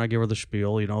myself, and I give her the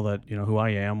spiel, that who I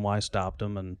am, why I stopped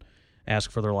them, and ask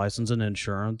for their license and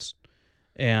insurance,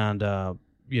 and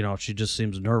she just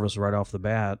seems nervous right off the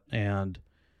bat, and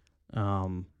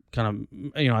kind of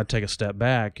I take a step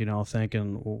back,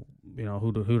 thinking, well,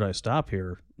 who'd I stop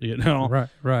here,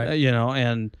 right,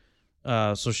 and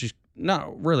so she's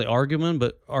not really arguing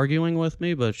with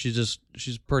me, but she's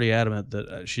pretty adamant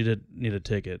that she did need a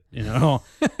ticket,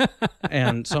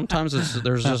 and sometimes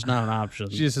there's just not an option.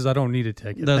 She just says, I don't need a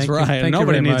ticket. That's right.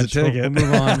 Nobody needs a ticket. We'll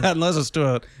move on. Unless it's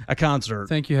to a concert.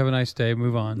 Thank you. Have a nice day.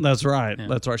 Move on. That's right. Yeah.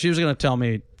 That's right. She's going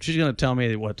to tell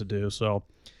me what to do. So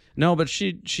no, but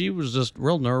she was just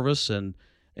real nervous, and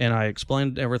I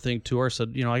explained everything to her. I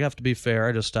said, I have to be fair.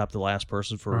 I just stopped the last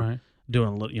person for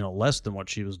doing, less than what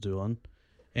she was doing.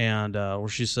 And where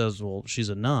she says, well, she's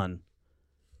a nun.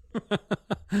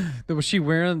 Was she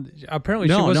wearing? Apparently,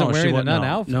 she wasn't wearing the nun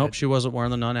outfit. Nope, she wasn't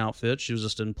wearing the nun outfit. She was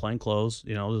just in plain clothes.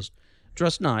 Just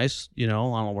dressed nice. I don't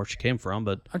know where she came from,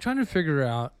 but I'm trying to figure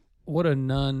out why a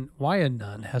nun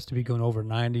has to be going over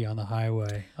 90 on the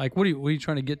highway. Like, what are you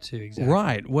trying to get to exactly?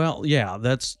 Right. Well, yeah.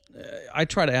 That's. I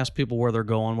try to ask people where they're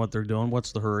going, what they're doing,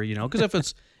 what's the hurry.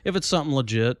 Because if it's something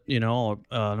legit, an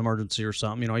emergency or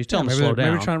something, you tell them to slow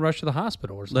down. Maybe trying to rush to the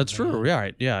hospital or something. That's true.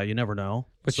 Right. Yeah. You never know.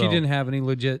 But she didn't have any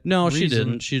legit. No, reason. She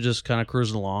didn't. She just kind of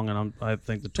cruising along, and I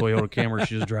think the Toyota Camry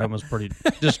she was driving was pretty,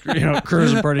 just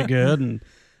cruising pretty good, and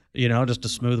just a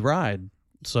smooth ride.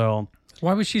 So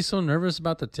why was she so nervous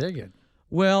about the ticket?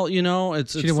 Well, she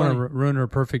didn't want to ruin her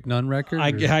perfect nun record.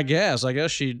 I guess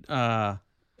she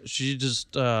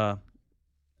just hadn't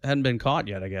been caught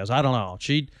yet. I guess I don't know.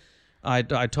 I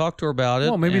talked to her about it.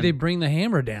 Well, maybe they bring the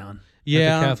hammer down.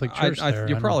 Yeah, at the Catholic Church.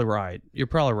 You're probably right. You're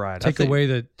probably right. Take away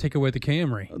the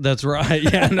Camry. That's right.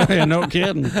 Yeah, no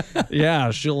kidding. Yeah,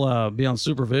 she'll be on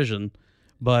supervision.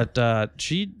 But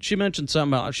she mentioned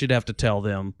something about she'd have to tell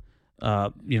them,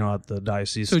 at the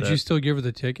diocese. So did you still give her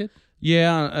the ticket?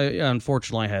 Yeah,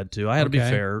 unfortunately, I had to. I had to be Okay.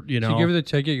 fair, you know. So you give her the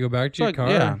ticket, you go back to your car.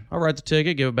 Yeah, I write the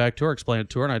ticket, give it back to her, explain it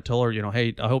to her, and I told her,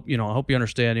 hey, I hope you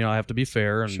understand, I have to be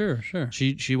fair. And Sure.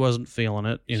 she wasn't feeling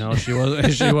it, she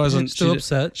wasn't Still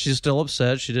upset. She's still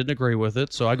upset. She didn't agree with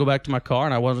it, so I go back to my car,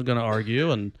 and I wasn't going to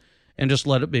argue and just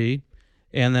let it be.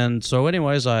 And then, so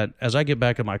anyways, as I get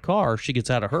back in my car, she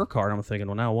gets out of her car, and I'm thinking,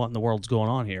 well, now what in the world's going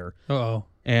on here? Uh-oh.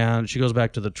 And she goes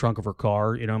back to the trunk of her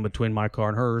car, in between my car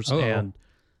and hers, Uh-oh. and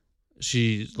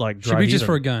she like She reaches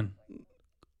for a gun.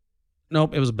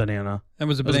 Nope, it was a banana. That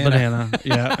was a It was a banana.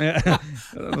 banana.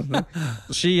 Yeah.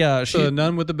 she So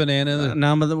none with the banana.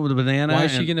 now with the banana. Why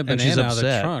is she and- getting a and she's banana out of the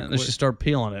upset. trunk? And then she started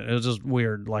peeling it. It was just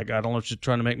weird. Like, I don't know if she's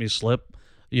trying to make me slip,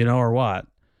 or what.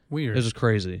 Weird. It was just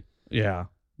crazy. Yeah.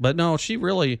 But no, she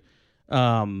really,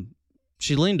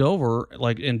 she leaned over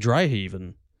like in dry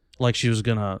heaving, like she was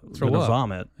gonna up.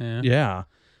 vomit. Yeah. Yeah.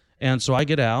 And so I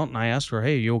get out and I ask her,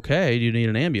 "Hey, you okay? Do you need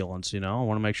an ambulance? I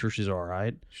want to make sure she's all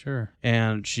right." Sure.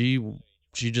 And she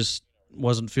just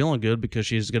wasn't feeling good because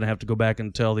she's going to have to go back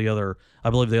and tell the other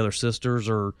sisters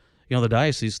or the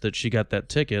diocese that she got that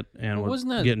ticket and Well, would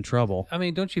wasn't that- get in trouble. I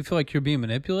mean, don't you feel like you're being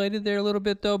manipulated there a little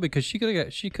bit though? Because she could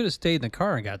have stayed in the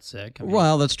car and got sick. I mean,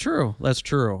 Well, that's true. But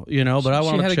I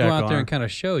want she to had to check go out on there her. and kind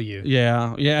of show you.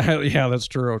 Yeah, that's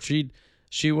true.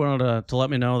 She wanted to let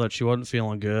me know that she wasn't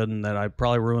feeling good and that I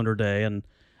probably ruined her day, and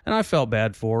I felt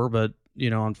bad for her, but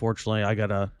unfortunately, I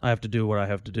have to do what I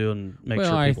have to do and make sure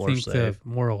people I are think safe. the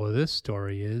moral of this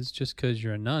story is just because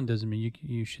you're a nun doesn't mean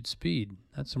you should speed.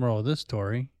 That's the moral of this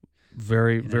story.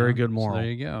 Very, you very know? good So moral. there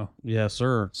you go. Yes,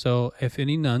 sir. So if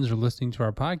any nuns are listening to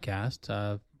our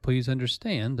podcast, please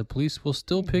understand the police will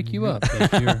still pick you up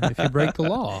if you break the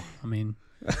law. I mean,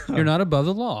 you're not above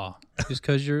the law just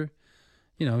because you're,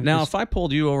 Now, just- if I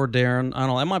pulled you over, Darren, I don't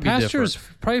know, it might be pastors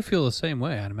different. probably feel the same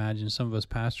way. I'd imagine some of us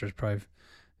pastors probably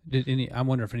I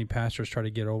wonder if any pastors try to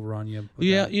get over on you. with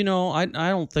Yeah,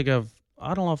 that.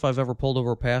 I don't know if I've ever pulled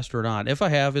over a pastor or not. If I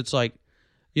have, it's like,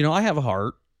 I have a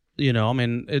heart. I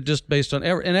mean, it just based on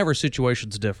every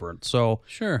situation's different. So,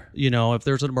 Sure. if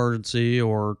there's an emergency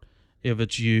or if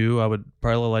it's you, I would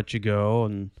probably let you go.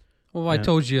 And Well, if I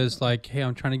told you it's like, hey,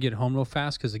 I'm trying to get home real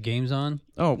fast because the game's on.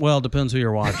 oh, well, it depends who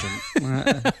you're watching.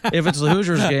 If it's the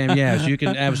Hoosiers game, yes, you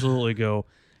can absolutely go.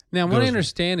 Now, what I Goes-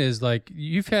 understand is like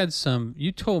you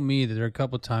told me that there are a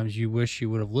couple of times you wish you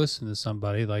would have listened to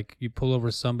somebody. Like you pull over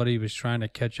somebody who was trying to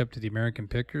catch up to the American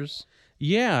Pickers.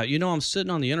 Yeah, I'm sitting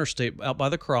on the interstate out by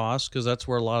the cross because that's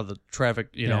where a lot of the traffic,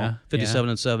 Yeah, 57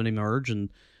 and 70 merge, and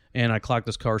I clock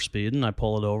this car speed and I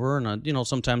pull it over, and I,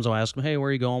 sometimes I'll ask them, hey, where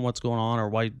are you going? What's going on? Or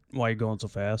why are you going so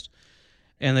fast?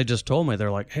 And they just told me, they're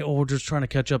like, hey, we're just trying to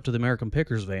catch up to the American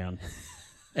Pickers van.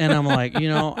 And I'm like,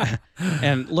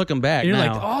 and looking back And you're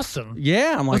now, like, awesome.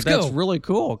 yeah, I'm like, Let's that's go. really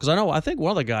cool because I think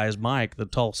one of the guys, Mike, the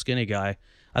tall, skinny guy,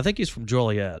 I think he's from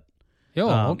Joliet.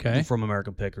 Oh, okay. From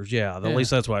American Pickers, yeah. At Yeah.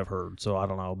 least that's what I've heard. So I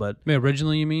don't know, but I mean,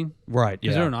 originally, you mean? right,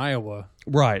 Because yeah, they're in Iowa.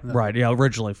 right, yeah.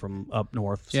 Originally from up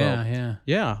north. So, Yeah.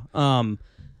 yeah.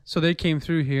 So they came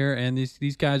through here, and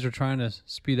these guys are trying to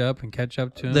speed up and catch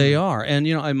up to them. They are, and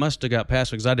I must have got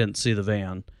past because I didn't see the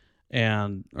van,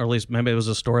 or at least maybe it was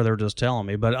a story they were just telling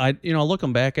me. But I,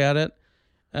 looking back at it,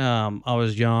 I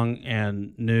was young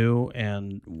and new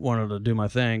and wanted to do my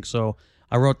thing, so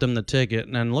I wrote them the ticket.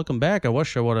 And then looking back, I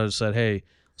wish I would have said, "Hey,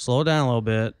 slow down a little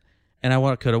bit," and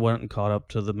I could have went and caught up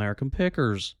to the American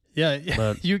Pickers. Yeah,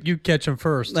 But- you catch them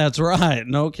first. That's right,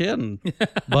 no kidding.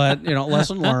 But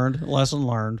lesson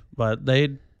learned. But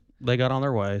they got on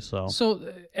their way. So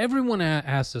So everyone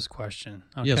asks this question.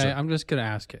 Okay, Yes, sir. I'm just gonna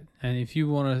ask it, and if you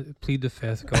want to plead the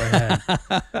fifth, go ahead.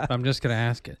 But I'm just gonna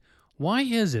ask it. Why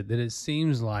is it that it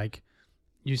seems like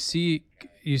you see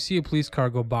a police car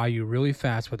go by you really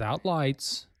fast without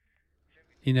lights?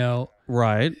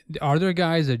 right. Are there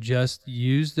guys that just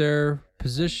use their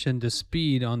position to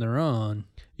speed on their own?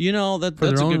 That's their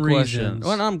a good own question. reasons.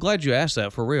 Well, and I'm glad you asked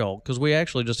that for real because we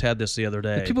actually just had this the other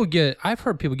day. I've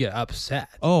heard people get upset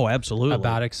Oh, absolutely.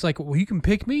 about it. It's like, well, you can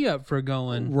pick me up for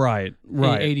going Right.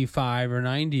 85 or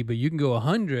 90, but you can go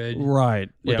 100. Right.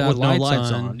 Yeah, Without with no lights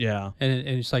lights on. on. Yeah. And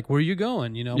it's like, where are you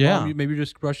going? Yeah. Mom, maybe you're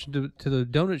just rushing to the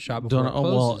donut shop before Don't it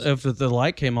well, closes. if the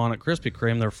light came on at Krispy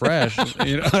Kreme, they're fresh. I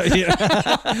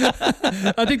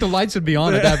think the lights would be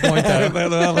on at that point,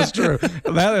 though. That's true.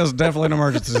 That is definitely an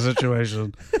emergency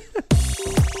situation.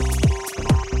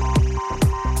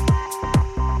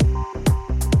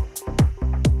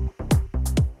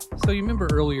 So you remember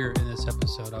earlier in this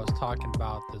episode, I was talking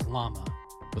about this llama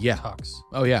with Yeah. the tux.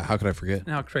 Oh yeah, how could I forget? And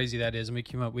how crazy that is.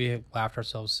 And we laughed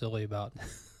ourselves silly about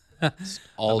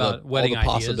All about the wedding all the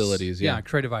ideas. possibilities. Yeah.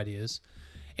 creative ideas.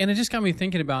 And it just got me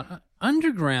thinking about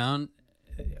underground.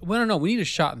 well, I don't know. We need a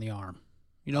shot in the arm.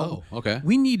 You know, Oh, okay.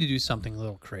 we need to do something a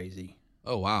little crazy.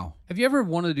 Oh, wow. Have you ever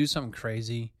wanted to do something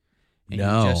crazy and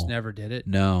No. you just never did it?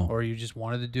 No. Or you just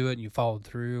wanted to do it and you followed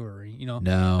through, or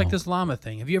No. like this llama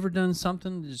thing. Have you ever done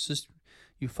something that's just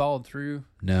you followed through?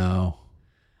 No.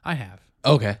 I have.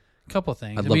 Okay. A couple of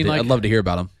things. I'd love to hear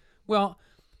about them. Well,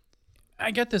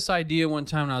 I got this idea one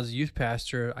time when I was a youth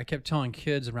pastor. I kept telling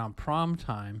kids around prom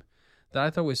time that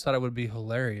I always thought it would be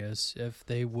hilarious if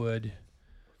they would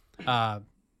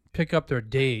pick up their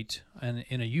date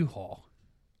in a U-Haul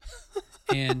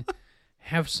and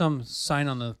have some sign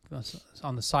on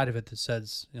the side of it that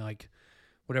says, like,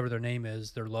 whatever their name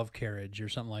is, their love carriage or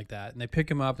something like that. And they pick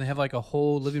them up and they have like a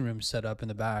whole living room set up in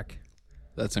the back.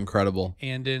 That's incredible.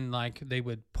 And then like they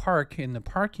would park in the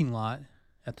parking lot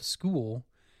at the school,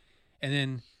 and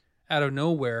then out of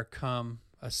nowhere come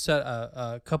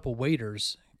a couple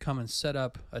waiters come and set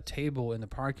up a table in the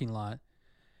parking lot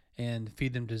and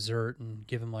feed them dessert and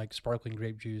give them like sparkling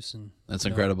grape juice. And That's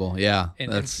incredible. Yeah.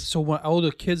 And so when all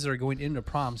the kids that are going into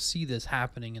prom see this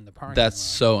happening in the parking That's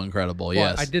lot. so incredible. Well,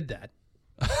 Yes. I did that.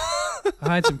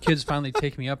 I had some kids finally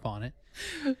take me up on it,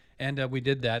 and we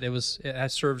did that. I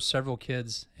served several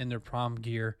kids in their prom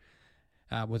gear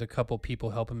with a couple people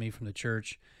helping me from the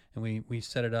church, and we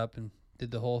set it up and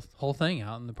did the whole thing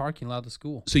out in the parking lot of the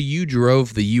school. So you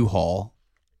drove the U-Haul.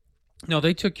 No,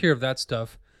 they took care of that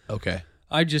stuff. Okay.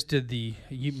 I just did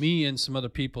me and some other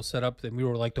people set up, and we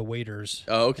were like the waiters.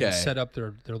 Oh, okay. And set up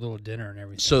their little dinner and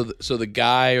everything. So the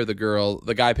guy or the girl,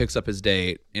 the guy picks up his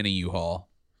date in a U-Haul.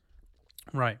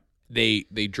 Right. They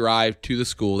drive to the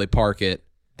school. They park it.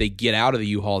 They get out of the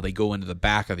U-Haul. They go into the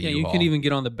back of the Yeah, U-Haul. you can even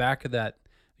get on the back of that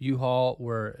U-Haul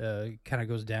where it kind of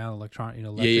goes down electric,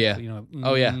 Yeah.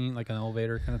 Oh, yeah. like an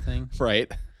elevator kind of thing.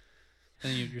 Right.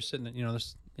 And you're sitting,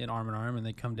 there's arm in arm, and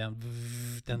they come down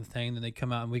the thing, then they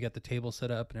come out, and we got the table set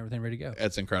up and everything ready to go.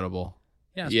 That's incredible.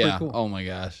 Yeah, it's pretty cool. Oh my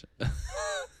gosh.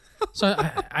 So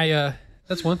I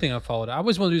that's one thing I followed. I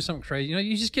always want to do something crazy.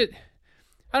 You just get,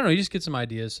 I don't know, you just get some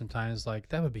ideas sometimes. Like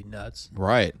that would be nuts.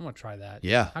 Right. I want to try that.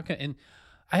 Yeah. And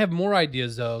I have more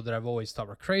ideas though that I've always thought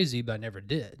were crazy, but I never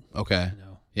did. Okay.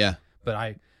 Yeah.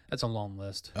 But that's a long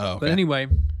list. Oh, okay. But anyway,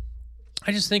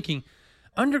 I just thinking,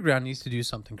 Underground needs to do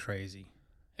something crazy,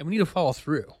 and we need to follow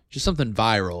through. Just something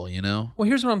viral, you know? Well,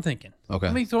 here's what I'm thinking. Okay.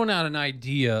 Let me throw out an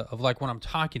idea of like what I'm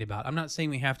talking about. I'm not saying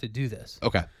we have to do this,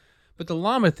 Okay. but the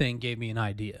llama thing gave me an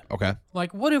idea. Okay.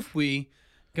 Like, what if we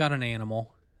got an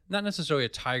animal, not necessarily a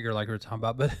tiger like we were talking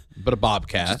about, but But a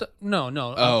bobcat. just no,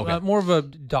 Oh, okay. more of a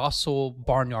docile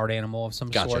barnyard animal of some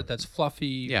Gotcha. sort that's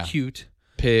fluffy, Yeah. cute,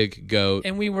 Pig, goat.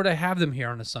 and we were to have them here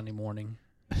on a Sunday morning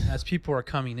as people are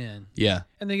coming in. Yeah.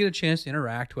 And they get a chance to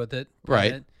interact with it.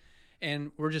 Right. pet it,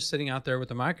 and we're just sitting out there with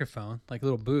a microphone, like a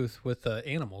little booth with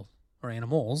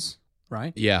animals,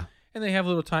 right? Yeah. And they have a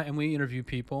little time, and we interview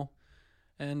people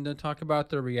and talk about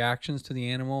their reactions to the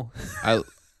animal.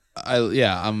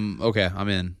 I'm okay. I'm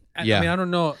in. Yeah. I mean, I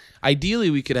don't know. Ideally,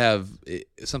 we could have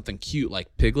something cute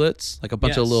like piglets, like a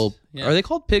bunch of Yes. little. Yeah. Are they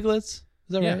called piglets?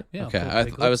 Is that Yeah, right? yeah, Okay. little I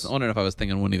was piglets. wondering if I was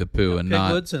thinking Winnie the Pooh and not.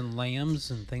 Piglets and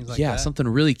lambs and things like Yeah, that. something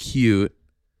really cute,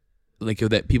 like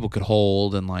that people could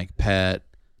hold and like pet.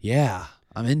 Yeah,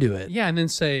 I'm into it. Yeah, and then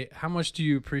say, how much do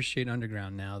you appreciate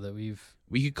Underground now that we've...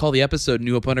 We could call the episode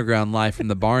 "New Up Underground Live from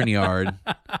the Barnyard,"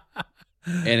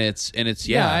 and it's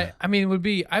yeah. I mean,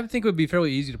 I think it would be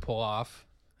fairly easy to pull off.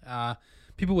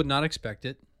 People would not expect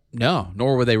it No,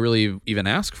 nor would they really even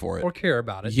ask for it. or care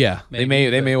about it. Yeah, they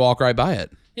but- may walk right by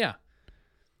it, Yeah.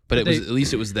 but it was they- at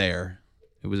least it was there.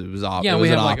 It was Yeah, it was we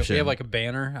an have option. we have like a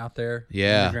banner out there.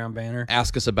 Yeah. Underground banner.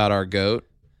 Ask us about our goat.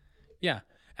 Yeah.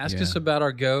 Ask Yeah. us about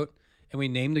our goat, and we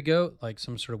named the goat like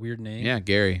some sort of weird name. Yeah,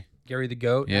 Gary. Gary the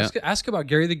goat. Yeah. Ask about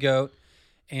Gary the goat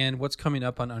and what's coming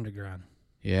up on Underground.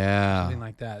 Yeah, Something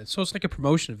like that. So it's like a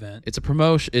promotion event. it's a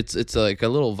promotion. It's like a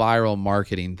little viral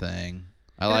marketing thing.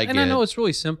 I like and it. I know it's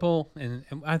really simple, and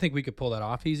I think we could pull that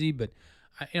off easy. But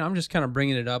I'm just kind of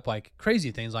bringing it up like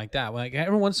crazy things like that. Like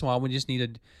every once in a while, we just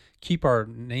need to keep our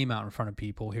name out in front of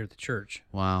people here at the church.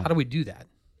 Wow. How do we do that?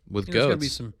 With There's gotta goats. be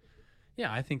some.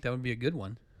 Yeah, I think that would be a good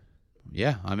one.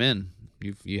 Yeah, I'm in.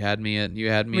 You had me at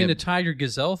I mean, the tiger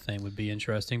gazelle thing would be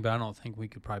interesting, but I don't think we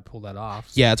could probably pull that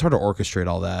off. Yeah, it's hard to orchestrate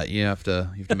all that. You have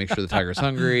to make sure the tiger's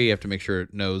hungry. You have to make sure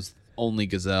it knows only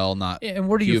gazelle, not Yeah, and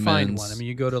where do you find humans. one? I mean,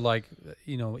 you go to like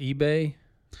eBay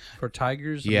for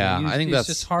tigers. Yeah, mean, I think it's that's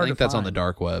just hard I think to that's on the find.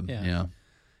 dark web. Yeah. Yeah.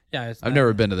 Yeah, it's I've not-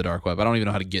 never been to the dark web. I don't even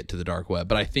know how to get to the dark web.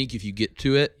 But I think if you get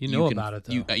to it, You know can- about it,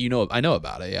 though. You know, I know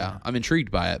about it. Yeah. I'm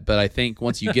intrigued by it. But I think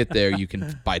once you get there, you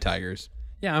can buy tigers.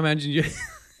 Yeah, I imagine you.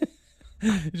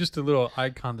 Just a little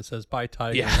icon that says "Buy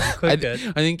Tiger." Yeah, You click it.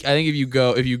 I think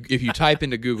if you type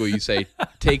into Google, you say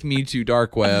 "take me to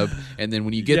dark web," and then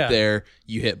when you get Yeah. there,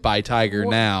 you hit "buy tiger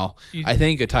now." I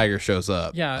think a tiger shows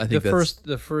up. Yeah, I think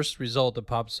the first result that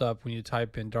pops up when you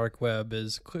type in dark web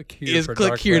is click here is for click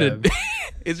dark here web. to.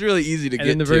 It's really easy to And get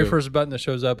then the to. very first button that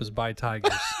shows up is "Buy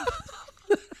Tigers."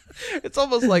 It's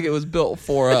almost like it was built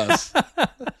for us.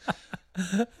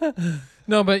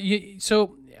 No, but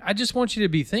so I just want you to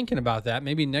be thinking about that.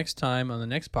 Maybe next time on the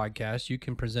next podcast, you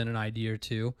can present an idea or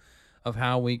two of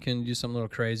how we can do something a little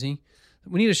crazy.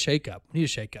 We need a shake up.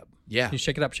 Yeah, You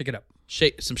shake it up, shake it up.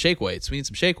 some shake weights. We need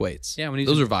some shake weights. Yeah, we need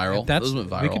those some- are viral. Those went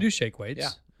viral. We could do shake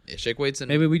weights. Yeah, shake weights and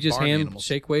Maybe we just barn hand animals.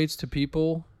 shake weights to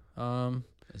people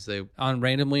As they,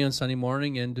 randomly on Sunday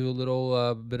morning and do a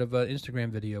little bit of an Instagram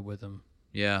video with them.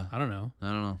 yeah, I don't know.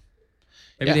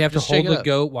 Maybe Yeah, they have to just shake hold it the up.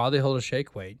 goat while they hold a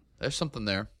shake weight. There's something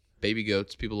there. Baby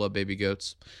goats. People love baby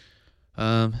goats.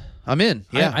 I'm in.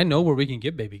 Yeah, I know where we can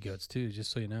get baby goats too,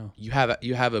 just so you know. you have a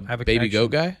I have a baby connection.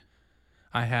 goat guy.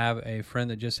 I have a friend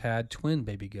that just had twin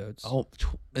baby goats. Oh,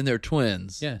 and they're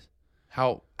twins. Yes.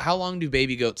 How long do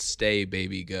baby goats stay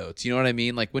baby goats? You know what I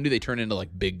mean? Like when do they turn into like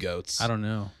big goats? I don't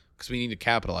know. Because we need to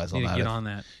capitalize on Need to that. get on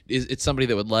that. It's somebody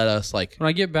that would let us like. When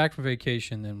I get back from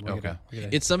vacation, then we're Okay. gonna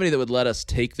It's somebody that would let us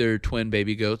take their twin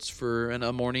baby goats for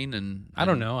a morning and. I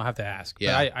don't know. I have to ask.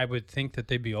 Yeah. But I would think that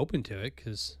they'd be open to it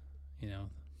because,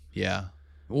 Yeah.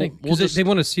 because they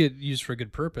want to see it used for a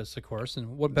good purpose, of course.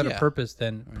 And what better Yeah. purpose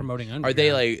than promoting underground? Are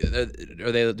they like?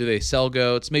 Do they sell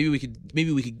goats? Maybe we could.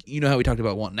 You know how we talked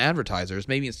about wanting advertisers.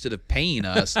 Maybe instead of paying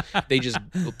us, they just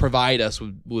provide us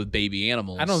with baby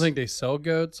animals. I don't think they sell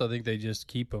goats. I think they just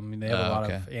keep them. I mean, they have a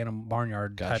lot okay. of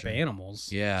barnyard type of Gotcha.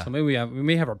 animals. Yeah. So maybe we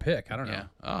may have our pick. I don't know. Yeah.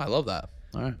 Oh, I love that.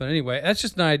 All right. But anyway, that's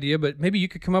just an idea. But maybe you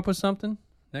could come up with something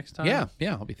next time. Yeah.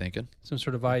 Yeah. I'll be thinking. Some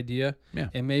sort of idea. Yeah.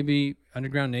 And maybe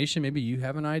Underground Nation, maybe you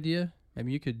have an idea.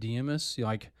 Maybe you could DM us. You're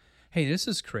like, hey, this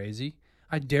is crazy.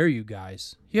 I dare you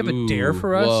guys. You have a dare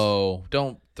for us? Whoa!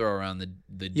 Don't throw around the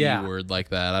D Yeah. word like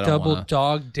that. I don't Double wanna...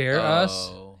 dog dare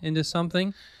us Oh. into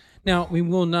something. Now, we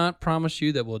will not promise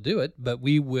you that we'll do it, but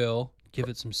we will give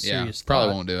it some Yeah. serious thought.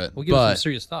 Probably won't do it. We'll give it but some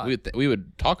serious thought. we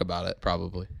would talk about it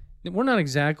probably. We're not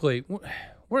exactly.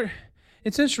 We're.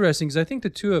 It's interesting because I think the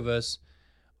two of us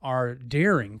are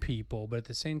daring people, but at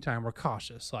the same time we're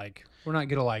cautious. Like we're not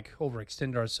gonna like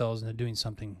overextend ourselves into doing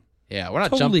something. Yeah, we're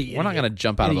not Totally We're not gonna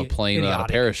jump out of a plane without a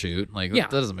idiotic. parachute. Like Yeah.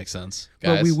 that doesn't make sense,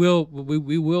 guys. But we will.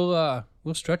 We will.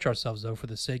 We'll stretch ourselves though for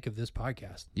the sake of this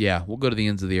podcast. Yeah, we'll go to the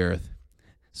ends of the earth.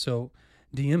 So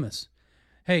DM us.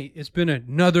 Hey, it's been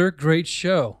another great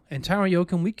show, and Tyler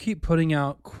Yoakum, we keep putting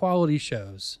out quality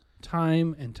shows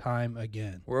time and time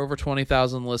again. We're over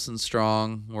 20,000 listens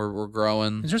strong. We're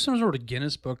growing. Is there some sort of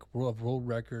Guinness Book of World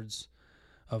Records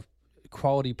of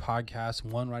quality podcasts,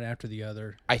 one right after the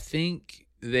other? I think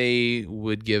they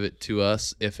would give it to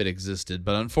us if it existed,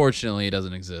 but unfortunately, it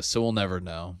doesn't exist. So we'll never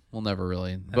know. We'll never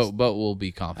really. But we'll be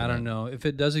I confident. don't know. If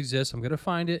it does exist, I'm going to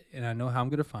find it, and I know how I'm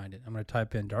going to find it. I'm going to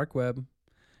type in dark web,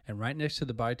 and right next to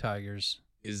the Buy Tigers.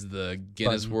 Is the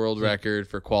Guinness Button. World Record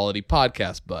for quality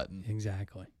podcast button.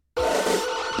 Exactly.